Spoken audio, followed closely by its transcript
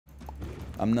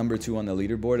I'm number 2 on the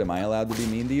leaderboard. Am I allowed to be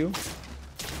mean to you?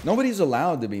 Nobody's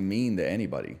allowed to be mean to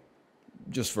anybody,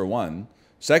 just for one.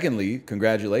 Secondly,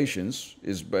 congratulations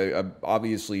is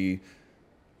obviously,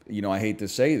 you know, I hate to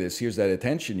say this, here's that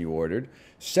attention you ordered.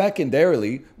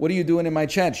 Secondarily, what are you doing in my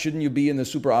chat? Shouldn't you be in the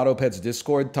Super Auto Pets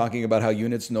Discord talking about how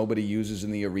units nobody uses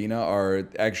in the arena are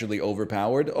actually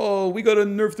overpowered? Oh, we gotta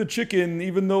nerf the chicken,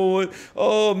 even though,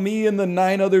 oh, me and the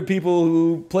 9 other people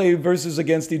who play versus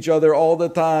against each other all the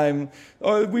time,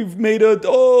 we've made a,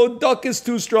 oh, duck is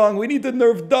too strong, we need to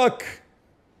nerf duck.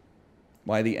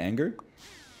 Why the anger?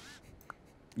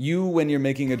 You, when you're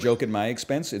making a joke at my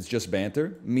expense, it's just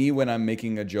banter. Me, when I'm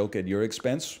making a joke at your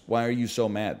expense, why are you so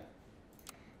mad?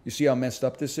 You see how messed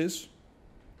up this is?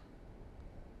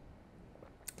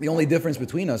 The only difference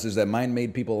between us is that mine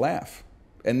made people laugh.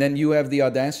 And then you have the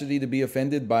audacity to be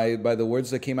offended by the words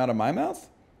that came out of my mouth?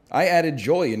 I added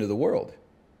joy into the world.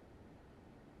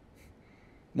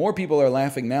 More people are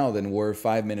laughing now than were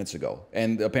 5 minutes ago.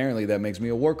 And apparently that makes me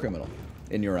a war criminal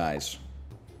in your eyes.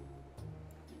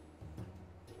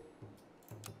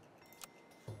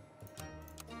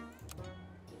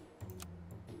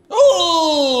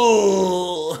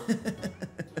 Oh!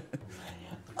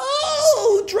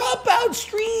 Oh, dropout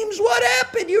streams, what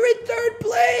happened? You're in 3rd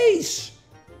place.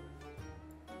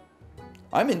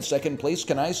 I'm in 2nd place.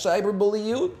 Can I cyberbully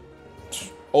you?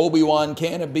 Obi-Wan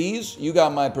can of bees, you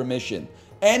got my permission.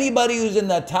 Anybody who's in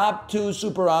the top 2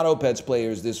 Super Auto Pets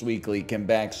players this weekly can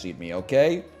backseat me,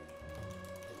 okay?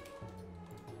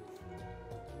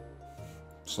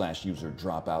 /user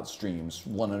dropout streams,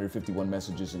 151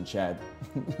 messages in chat.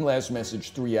 Last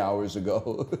message 3 hours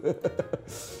ago.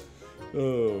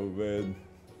 Oh, man.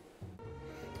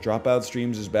 Dropout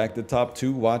streams is back to top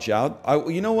 2. Watch out.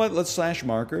 You know what? Let's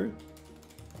 /marker.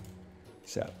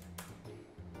 SAP.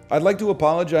 I'd like to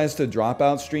apologize to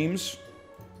dropout streams.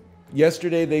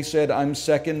 Yesterday they said I'm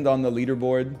 2nd on the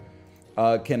leaderboard.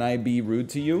 Can I be rude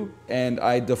to you? And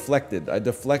I deflected. I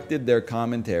deflected their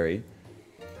commentary.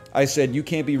 I said, you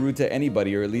can't be rude to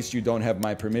anybody, or at least you don't have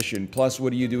my permission. Plus,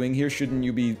 what are you doing here? Shouldn't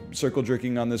you be circle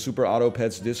jerking on the Super Auto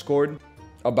Pets Discord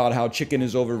about how chicken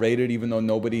is overrated even though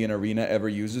nobody in Arena ever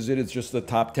uses it? It's just the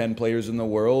top 10 players in the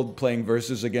world playing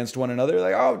versus against one another.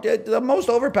 Like, oh, the most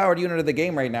overpowered unit of the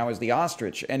game right now is the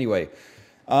ostrich. Anyway,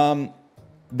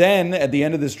 then at the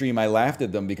end of the stream, I laughed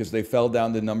at them because they fell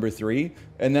down to number 3.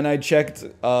 And then I checked,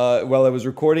 while I was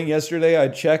recording yesterday, I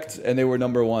checked and they were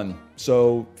number 1.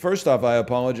 So first off, I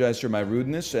apologize for my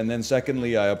rudeness. And then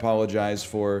secondly, I apologize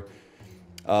for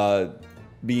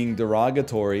being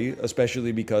derogatory,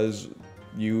 especially because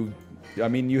you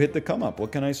hit the come up.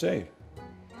 What can I say?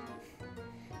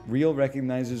 Real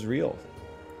recognizes real.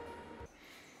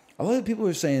 A lot of people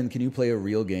are saying, can you play a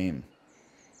real game?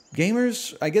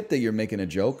 Gamers, I get that you're making a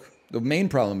joke. The main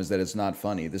problem is that it's not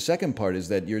funny. The second part is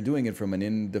that you're doing it from an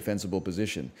indefensible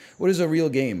position. What is a real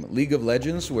game? League of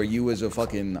Legends, where you as a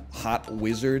fucking hot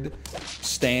wizard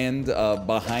stand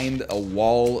behind a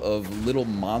wall of little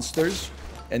monsters?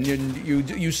 And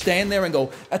you stand there and go,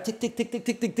 tick, tick, tick, tick,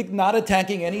 tick, tick, tick, not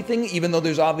attacking anything, even though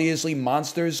there's obviously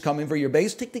monsters coming for your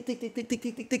base. Tick, tick, tick, tick, tick, tick,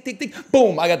 tick, tick, tick, tick, tick.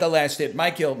 Boom, I got the last hit. My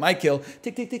kill, my kill.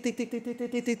 Tick, tick, tick, tick, tick, tick, tick,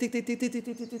 tick, tick, tick, tick, tick,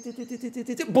 tick, tick,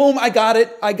 tick, tick. Boom, I got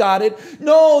it. I got it.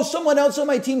 No, someone else on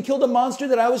my team killed a monster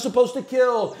that I was supposed to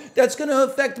kill. That's going to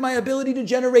affect my ability to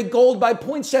generate gold by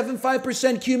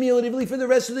 0.75% cumulatively for the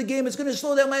rest of the game. It's going to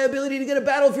slow down my ability to get a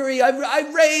battle fury. I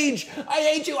rage. I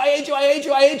hate you. I hate you. I hate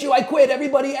you. I hate you. I quit.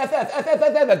 Everybody.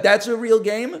 F. That's a real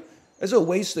game? That's a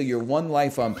waste of your one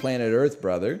life on planet Earth,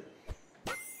 brother.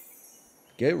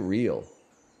 Get real.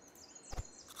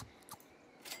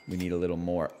 We need a little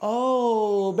more.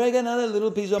 Oh, break another little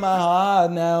piece of my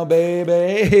heart now,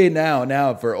 baby.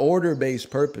 Now, for order-based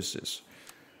purposes.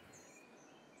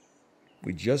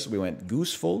 We went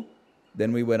gooseful,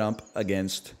 then we went up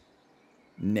against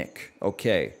Nick.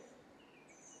 Okay.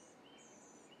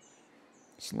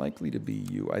 It's likely to be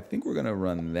you. I think we're gonna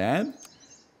run that,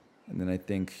 and then I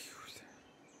think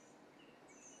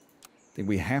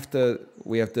we have to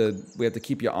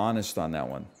keep you honest on that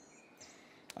one.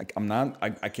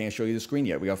 I can't show you the screen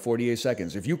yet. We got 48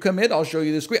 seconds. If you commit, I'll show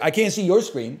you the screen. I can't see your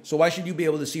screen, so why should you be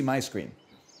able to see my screen?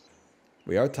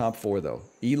 We are top 4 though.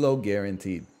 Elo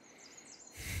guaranteed.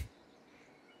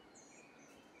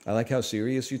 I like how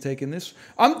serious you're taking this.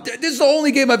 This is the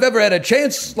only game I've ever had a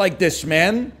chance like this,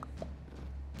 man.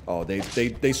 Oh, they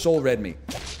soul read me.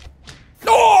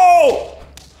 No!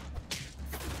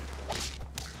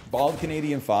 Bald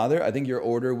Canadian father, I think your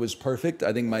order was perfect.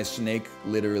 I think my snake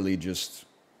literally just,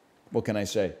 what can I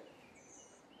say?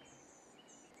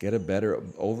 Get a better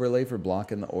overlay for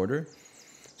blocking the order.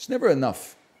 It's never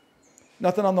enough.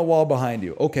 Nothing on the wall behind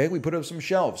you. Okay, we put up some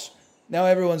shelves. Now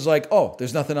everyone's like, oh,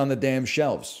 there's nothing on the damn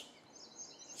shelves.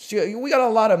 See, we got a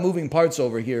lot of moving parts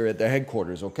over here at the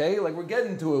headquarters, okay? Like, we're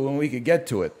getting to it when we could get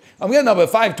to it. I'm getting up at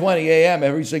 5:20 a.m.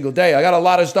 every single day. I got a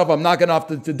lot of stuff I'm knocking off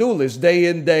the to-do list day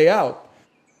in, day out.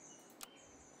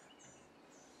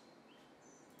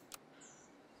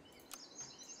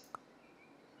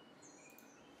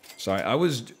 Sorry, I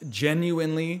was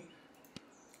genuinely,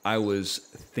 I was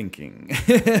thinking.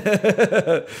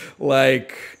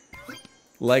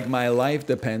 Like my life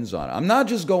depends on it. I'm not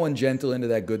just going gentle into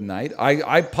that good night.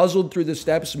 I puzzled through the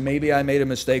steps. Maybe I made a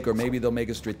mistake, or maybe they'll make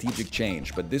a strategic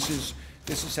change. But this is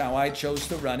how I chose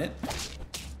to run it.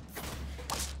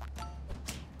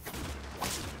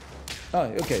 Oh,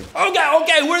 okay.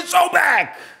 Okay, we're so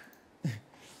back!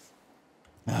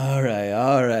 All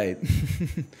right.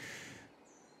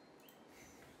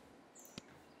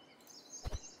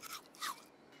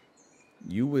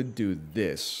 You would do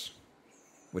this,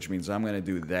 which means I'm going to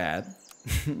do that.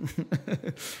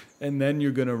 And then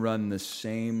you're going to run the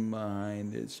same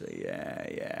behind it. So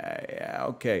yeah.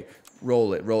 Okay.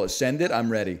 Roll it. Send it.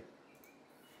 I'm ready.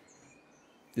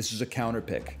 This is a counter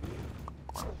pick.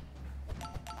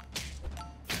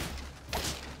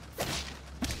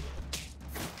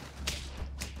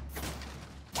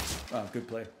 Oh, good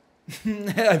play.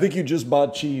 I think you just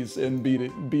bought cheese and beat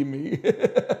me.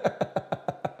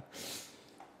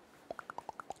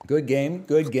 Good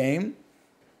game.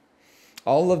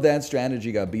 All of that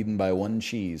strategy got beaten by one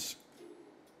cheese.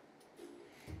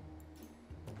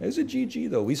 There's a GG,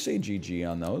 though. We say GG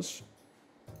on those.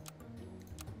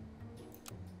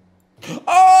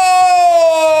 Oh!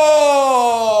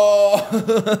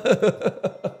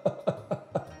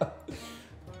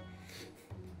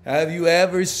 Have you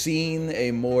ever seen a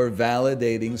more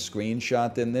validating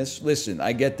screenshot than this? Listen,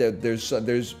 I get that there's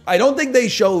I don't think they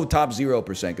show top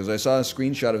 0%, because I saw a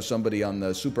screenshot of somebody on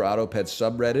the Super Auto Pets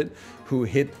subreddit who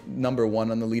hit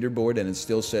 #1 on the leaderboard and it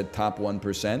still said top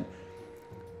 1%.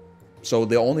 So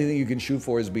the only thing you can shoot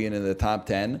for is being in the top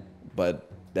 10,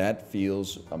 but that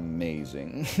feels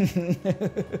amazing.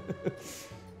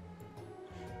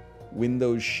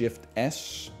 Windows Shift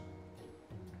S.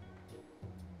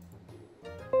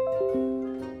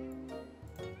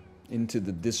 Into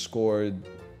the Discord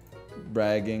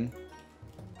bragging.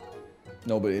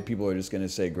 No, but people are just going to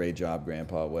say, great job,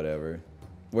 Grandpa, whatever.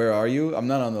 Where are you? I'm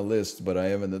not on the list, but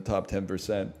I am in the top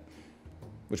 10%.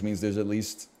 Which means there's at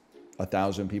least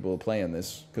 1,000 people playing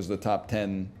this, because the top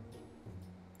 10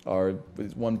 are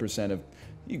 1% of...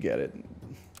 You get it.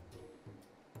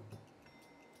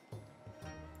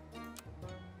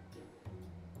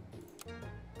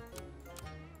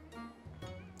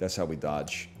 That's how we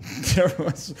dodge.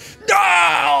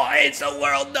 No! It's a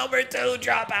world #2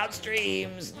 dropout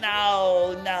streams.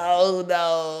 No.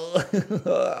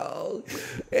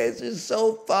 This is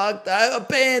so fucked. I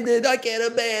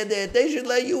can't abandon. They should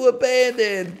let you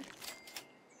abandon.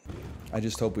 I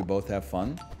just hope we both have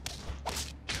fun.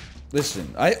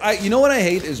 Listen, you know what I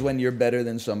hate is when you're better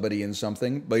than somebody in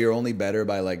something, but you're only better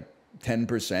by like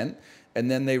 10%. And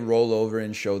then they roll over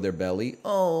and show their belly.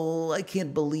 Oh, I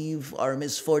can't believe our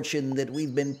misfortune that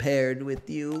we've been paired with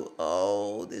you.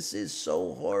 Oh, this is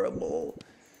so horrible.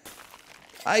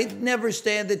 I'd never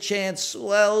stand a chance.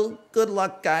 Well, good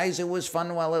luck, guys. It was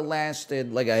fun while it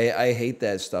lasted. Like, I hate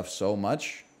that stuff so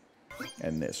much.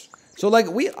 And this. So, like,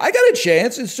 I got a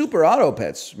chance in Super Auto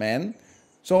Pets, man.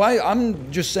 So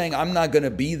I'm just saying I'm not going to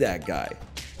be that guy.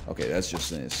 Okay, that's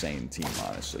just an insane team,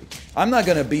 honestly. I'm not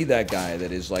going to be that guy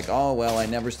that is like, oh, well, I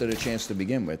never stood a chance to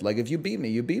begin with. Like, if you beat me,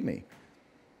 you beat me.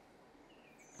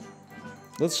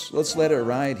 Let's let it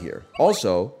ride here.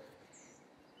 Also,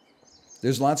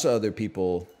 there's lots of other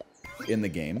people in the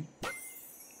game.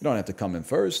 You don't have to come in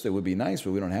first. It would be nice,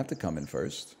 but we don't have to come in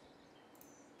first.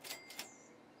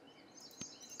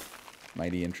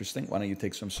 Mighty interesting. Why don't you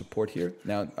take some support here?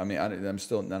 Now, I mean, I'm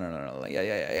still... No.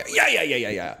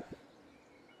 Yeah.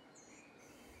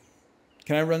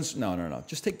 Can I run... No.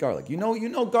 Just take garlic. You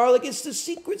know garlic is the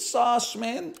secret sauce,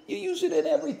 man. You use it in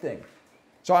everything.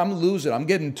 So I'm losing. I'm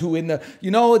getting too in the... You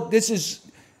know, this is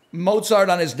Mozart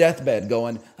on his deathbed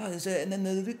going... Oh, and then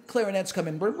the clarinets come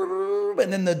in.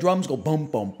 And then the drums go boom,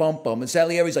 boom, boom, boom. And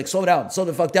Salieri's like, slow down. Slow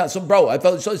the fuck down. So, bro, I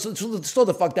felt... Slow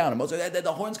the fuck down. And Mozart...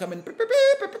 The horns come in.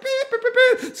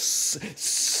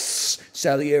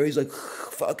 Salieri's like,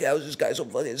 fuck, how is this guy so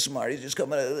fucking smart? He's just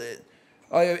coming out of it.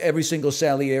 Every single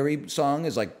Salieri song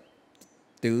is like,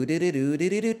 and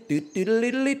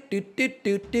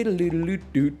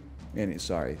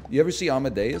sorry, you ever see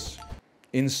Amadeus?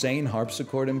 Insane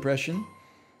harpsichord impression.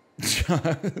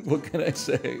 What can I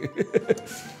say?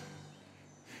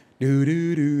 Do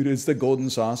do do. It's the Golden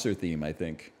Saucer theme, I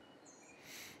think.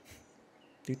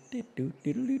 I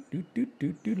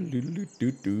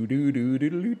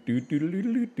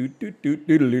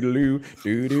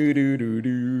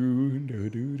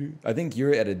think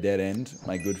you're at a dead end,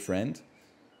 my good friend.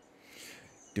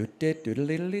 Me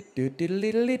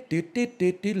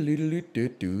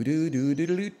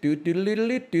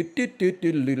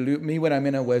when I'm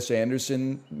in a Wes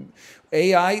Anderson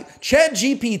AI,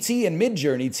 ChatGPT and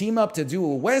Midjourney team up to do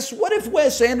a Wes. What if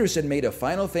Wes Anderson made a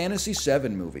Final Fantasy VII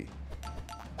movie?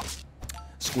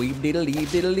 Squeeb diddle deep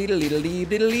diddle diddle diddle deep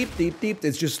diddle deep deep deep.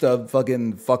 It's just a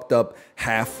fucking fucked up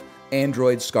half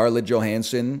android Scarlett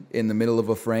Johansson in the middle of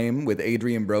a frame with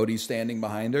Adrian Brody standing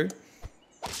behind her.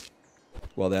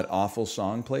 Well, that awful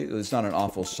song plays. It's not an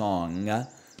awful song,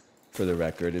 for the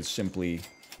record. It's simply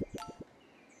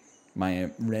my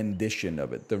rendition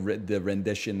of it. The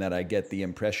rendition that I get, the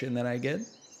impression that I get.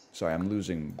 Sorry,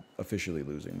 I'm officially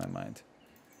losing my mind.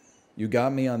 You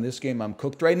got me on this game. I'm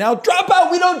cooked right now. Drop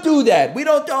out. We don't do that. We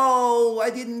don't. Oh, I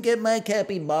didn't get my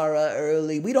capybara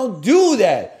early. We don't do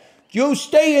that. You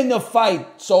stay in the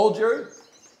fight, soldier.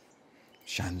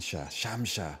 Shamsha,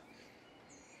 Shamsha.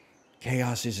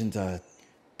 Chaos isn't a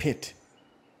pit.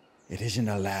 It isn't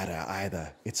a ladder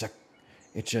either. It's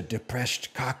a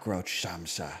depressed cockroach,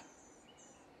 Shamsa,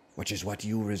 which is what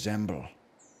you resemble.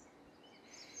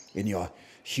 In your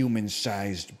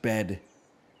human-sized bed,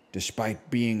 despite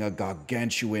being a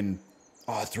gargantuan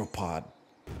arthropod.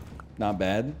 Not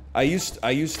bad. I used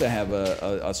to have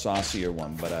a saucier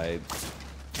one, but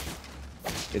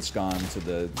it's gone to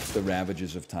the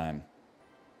ravages of time.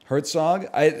 Herzog?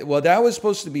 Well, that was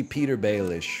supposed to be Peter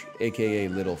Baelish, a.k.a.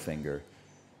 Littlefinger.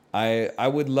 I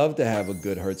would love to have a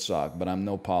good Herzog, but I'm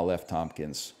no Paul F.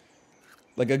 Tompkins.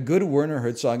 Like, a good Werner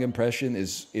Herzog impression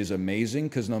is amazing,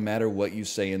 because no matter what you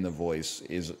say in the voice,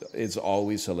 it's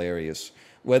always hilarious.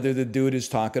 Whether the dude is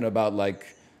talking about,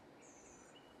 like,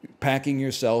 packing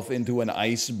yourself into an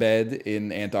ice bed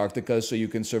in Antarctica so you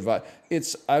can survive.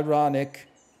 It's ironic.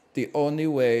 The only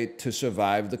way to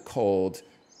survive the cold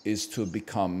is to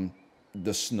become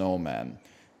the snowman.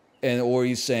 Or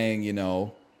he's saying, you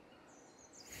know,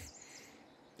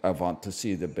 I want to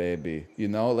see the baby. You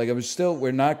know, like,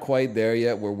 we're not quite there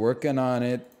yet. We're working on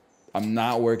it. I'm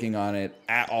not working on it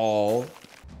at all.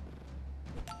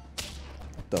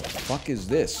 The fuck is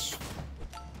this?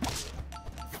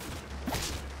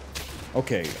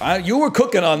 Okay, you were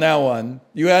cooking on that one.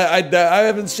 I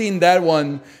haven't seen that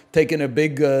one taking a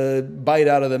big bite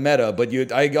out of the meta, but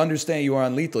I understand you are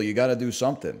on lethal. You got to do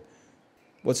something.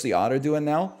 What's the otter doing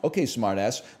now? Okay,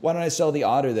 smartass. Why don't I sell the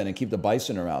otter then and keep the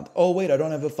bison around? Oh, wait, I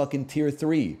don't have a fucking tier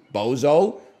 3.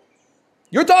 Bozo.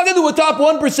 You're talking to a top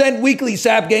 1% weekly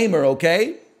SAP gamer,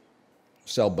 okay?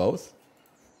 Sell both?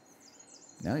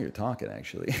 Now you're talking,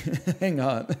 actually. Hang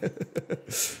on.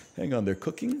 Hang on, they're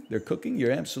cooking? They're cooking?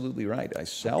 You're absolutely right. I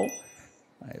sell,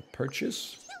 I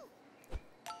purchase,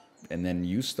 and then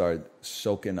you start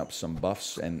soaking up some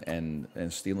buffs and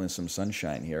stealing some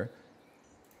sunshine here.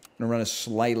 I'm gonna run a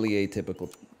slightly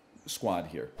atypical squad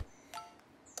here,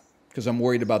 because I'm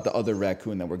worried about the other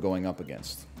raccoon that we're going up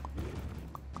against.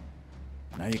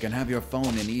 Now you can have your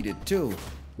phone and eat it too.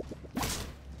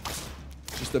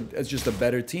 It's just a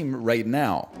better team right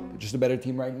now. Just a better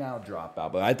team right now,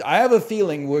 Dropout. But I have a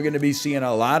feeling we're going to be seeing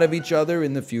a lot of each other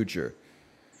in the future.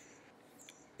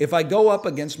 If I go up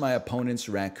against my opponent's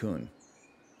raccoon,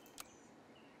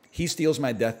 he steals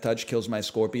my death touch, kills my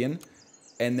scorpion,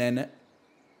 and then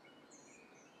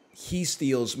he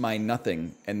steals my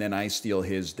nothing, and then I steal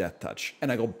his death touch. And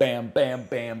I go bam, bam,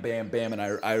 bam, bam, bam, and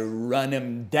I run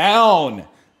him down.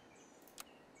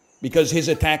 Because his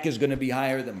attack is going to be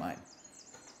higher than mine.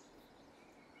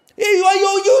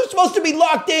 You're supposed to be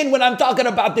locked in when I'm talking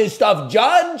about this stuff,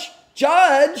 Judge.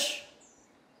 Judge.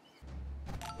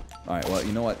 All right, well,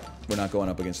 you know what? We're not going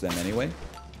up against them anyway.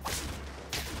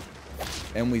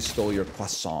 And we stole your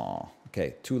croissant.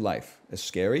 Okay, 2 life. It's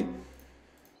scary.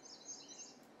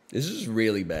 This is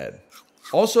really bad.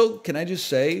 Also, can I just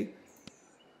say,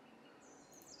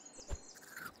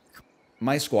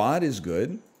 my squad is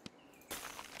good.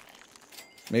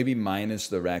 Maybe minus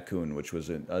the raccoon, which was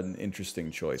an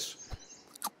interesting choice.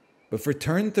 But for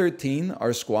turn 13,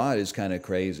 our squad is kind of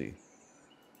crazy.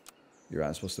 You're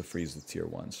not supposed to freeze the tier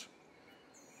 1s.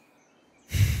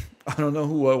 I don't know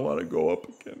who I want to go up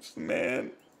against,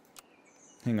 man.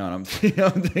 Hang on, I'm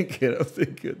thinking.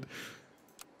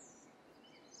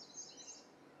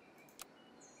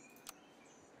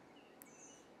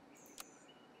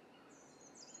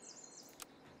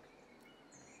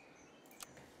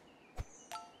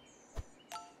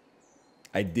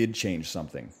 I did change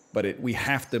something, but we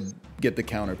have to get the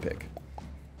counter pick.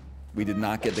 We did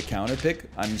not get the counter pick.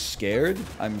 I'm scared.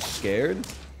 I'm scared.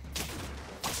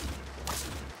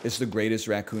 It's the greatest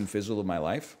raccoon fizzle of my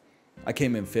life. I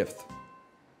came in 5th.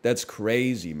 That's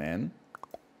crazy, man.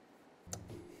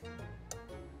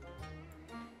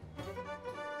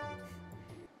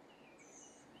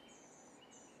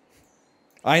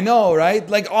 I know, right?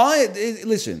 Like,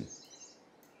 listen.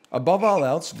 Above all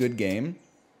else, good game.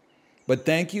 But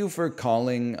thank you for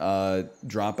calling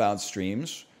dropout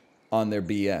streams on their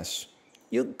BS.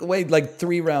 You wait like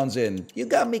 3 rounds in. You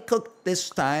got me cooked this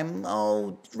time.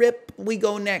 Oh, rip, we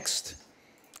go next.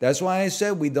 That's why I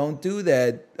said we don't do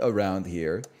that around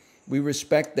here. We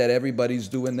respect that everybody's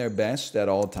doing their best at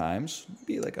all times.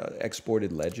 Be like an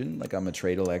exported legend, like I'm a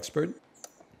Tradle expert.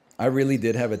 I really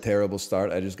did have a terrible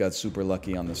start. I just got super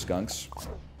lucky on the skunks.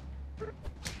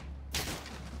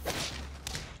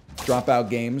 Dropout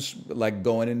games, like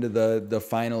going into the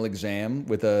final exam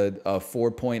with a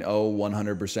 4.0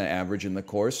 100% average in the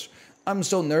course. I'm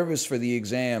so nervous for the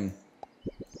exam.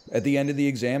 At the end of the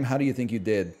exam, how do you think you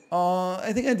did?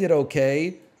 I think I did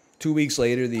okay. 2 weeks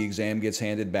later, the exam gets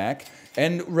handed back.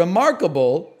 And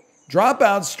remarkable,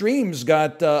 Dropout streams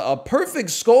got a perfect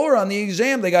score on the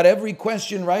exam. They got every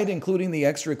question right, including the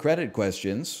extra credit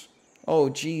questions. Oh,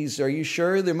 geez, are you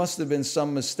sure? There must have been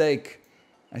some mistake.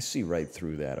 I see right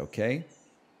through that, okay?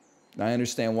 I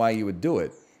understand why you would do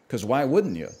it, because why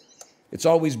wouldn't you? It's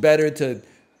always better to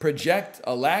project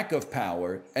a lack of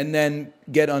power and then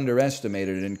get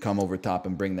underestimated and come over top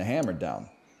and bring the hammer down.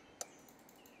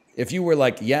 If you were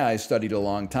like, yeah, I studied a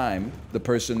long time, the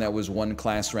person that was 1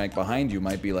 class rank behind you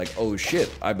might be like, oh shit,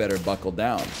 I better buckle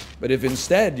down. But if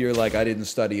instead you're like, I didn't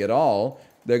study at all,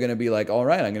 they're going to be like, all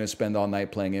right, I'm going to spend all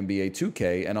night playing NBA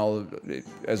 2K, and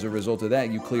as a result of that,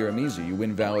 you clear them easy. You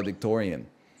win valedictorian.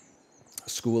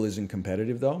 School isn't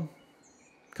competitive, though?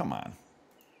 Come on.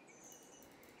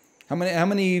 How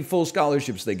many full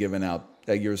scholarships they giving out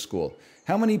at your school?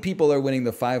 How many people are winning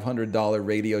the $500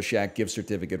 Radio Shack gift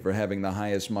certificate for having the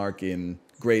highest mark in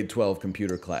grade 12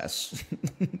 computer class?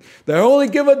 They're only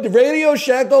giving Radio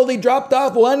Shack only dropped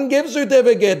off 1 gift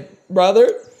certificate,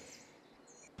 brother.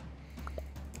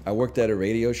 I worked at a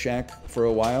Radio Shack for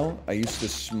a while. I used to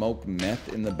smoke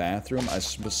meth in the bathroom. I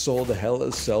sold a hell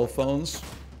of cell phones.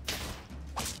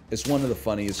 It's one of the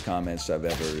funniest comments I've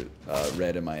ever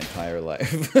read in my entire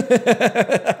life.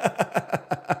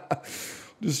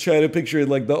 Just try to picture it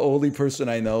like the only person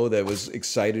I know that was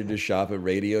excited to shop at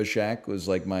Radio Shack was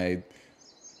like my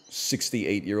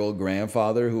 68-year-old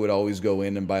grandfather who would always go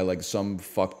in and buy like some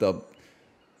fucked up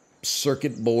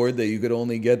circuit board that you could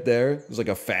only get there. It was like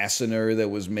a fastener that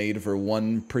was made for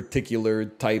one particular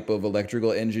type of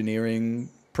electrical engineering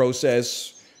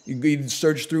process. He'd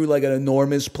search through like an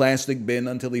enormous plastic bin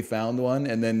until he found one,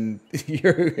 and then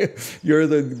you're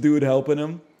the dude helping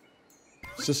him.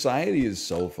 Society is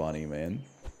so funny, man.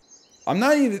 I'm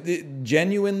not even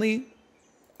genuinely.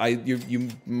 You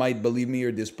might believe me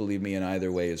or disbelieve me, and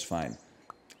either way is fine.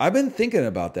 I've been thinking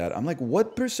about that. I'm like,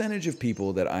 what percentage of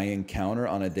people that I encounter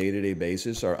on a day-to-day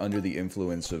basis are under the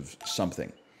influence of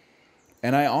something?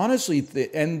 And I honestly,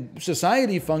 and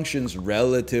society functions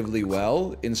relatively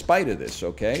well in spite of this,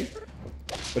 okay?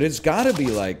 But it's got to be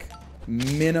like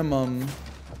minimum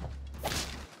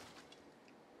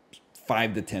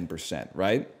 5 to 10%,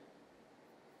 right?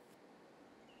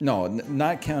 No,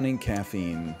 not counting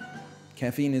caffeine.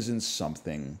 Caffeine isn't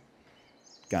something.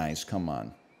 Guys, come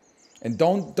on. And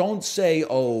don't say,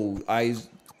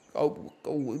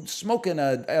 smoking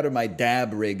out of my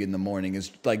dab rig in the morning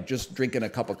is like just drinking a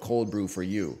cup of cold brew for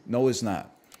you. No, it's not.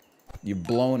 You've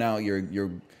blown out your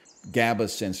GABA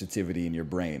sensitivity in your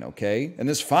brain, okay? And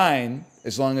it's fine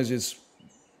as long as it's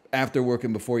after work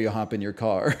and before you hop in your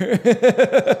car.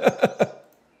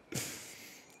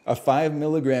 A 5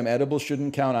 milligram edible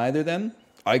shouldn't count either then?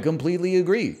 I completely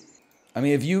agree. I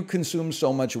mean, if you consume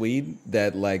so much weed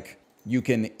that like you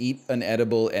can eat an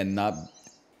edible and not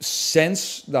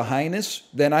sense the highness,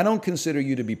 then I don't consider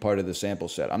you to be part of the sample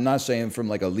set. I'm not saying from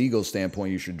like a legal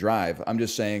standpoint you should drive. I'm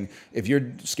just saying if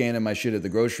you're scanning my shit at the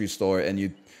grocery store and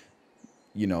you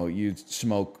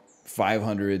smoke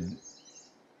 500,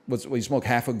 you smoke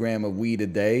half a gram of weed a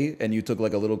day and you took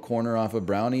like a little corner off a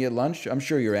brownie at lunch, I'm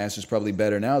sure your ass is probably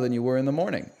better now than you were in the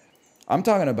morning. I'm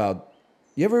talking about,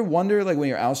 you ever wonder like when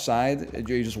you're outside,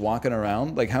 you're just walking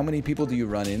around, like how many people do you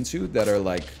run into that are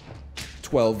like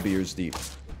 12 beers deep?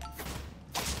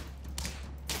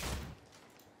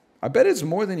 I bet it's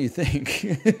more than you think.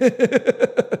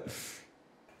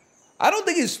 I don't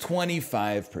think it's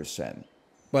 25%,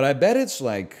 but I bet it's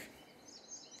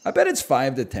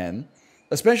 5 to 10.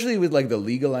 Especially with like the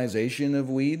legalization of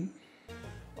weed.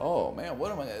 Oh man,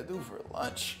 what am I gonna do for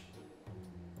lunch?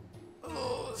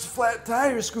 Oh, this flat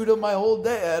tire screwed up my whole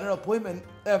day. I had an appointment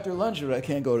after lunch, but I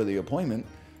can't go to the appointment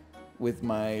with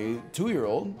my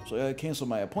 2-year-old, so I gotta cancel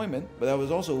my appointment. But I was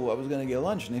gonna get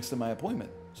lunch next to my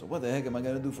appointment. So what the heck am I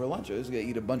gonna do for lunch? I was gonna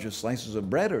eat a bunch of slices of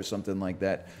bread or something like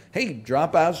that. Hey,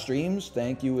 Dropout Streams,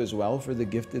 thank you as well for the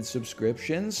gifted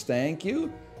subscriptions. Thank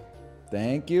you.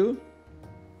 Thank you.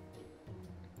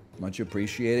 Much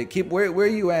appreciated. Keep where are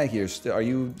you at here? Are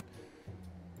you?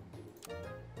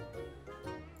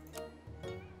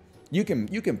 You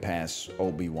can pass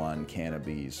Obi-Wan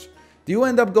Cannabis. Do you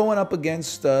end up going up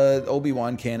against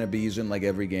Obi-Wan Cannabis in like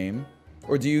every game?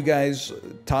 Or do you guys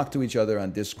talk to each other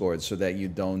on Discord so that you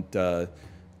don't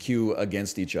queue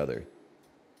against each other?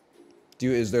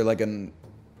 Is there like an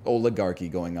oligarchy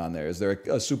going on there? Is there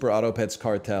a Super Auto Pets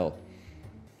cartel?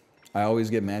 I always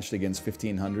get matched against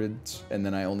 1500s, and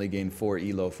then I only gain 4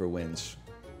 elo for wins.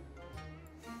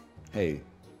 Hey,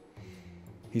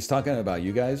 he's talking about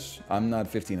you guys. I'm not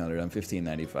 1500, I'm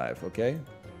 1595, okay?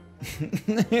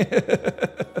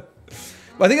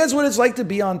 But I think that's what it's like to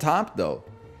be on top, though.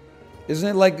 Isn't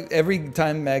it like every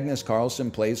time Magnus Carlsen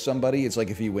plays somebody, it's like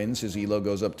if he wins, his elo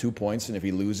goes up 2 points, and if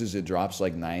he loses, it drops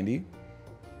like 90?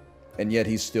 And yet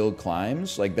he still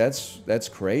climbs? Like, that's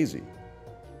crazy.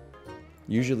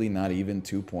 Usually not even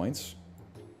 2 points.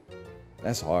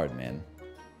 That's hard, man.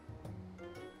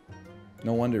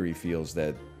 No wonder he feels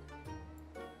that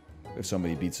if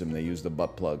somebody beats him, they use the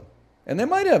butt plug. And they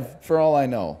might have, for all I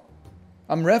know.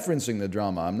 I'm referencing the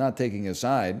drama. I'm not taking a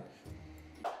side.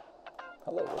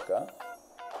 Hello, Luca.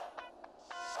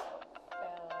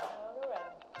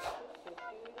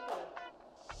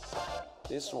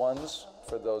 This one's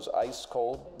for those ice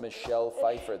cold Michelle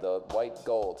Pfeiffer, the white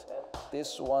gold.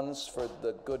 This one's for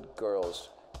the good girls,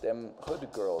 them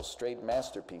hood girls, straight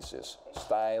masterpieces.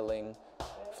 Styling,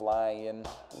 flying,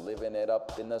 living it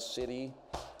up in the city.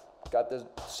 Got the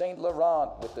Saint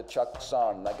Laurent with the Chucks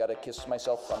on. I gotta kiss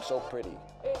myself, I'm so pretty.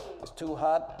 It's too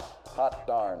hot, hot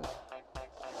darn.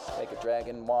 Make a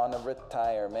dragon wanna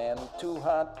retire, man. Too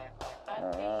hot.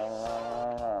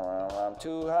 I'm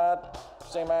too hot.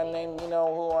 Say my name, you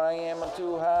know who I am. I'm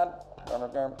too hot.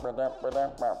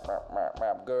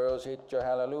 Girls hit your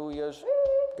hallelujahs.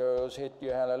 Girls hit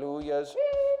your hallelujahs.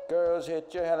 Girls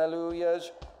hit your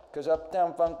hallelujahs. Cause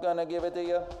Uptown Funk gonna give it to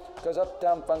you. Cause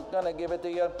Uptown Funk gonna give it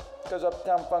to you. Cause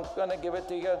Uptown Funk gonna give it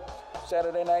to you.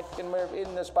 Saturday night and we're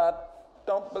in the spot.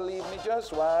 Don't believe me,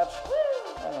 just watch.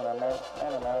 I don't know.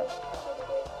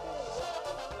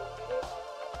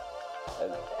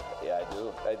 Yeah, I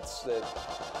do.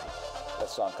 That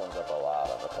song comes up a lot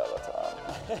on the Peloton.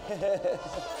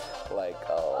 Like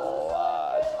a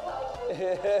lot.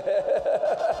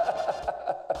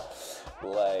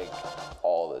 Like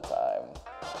all the time.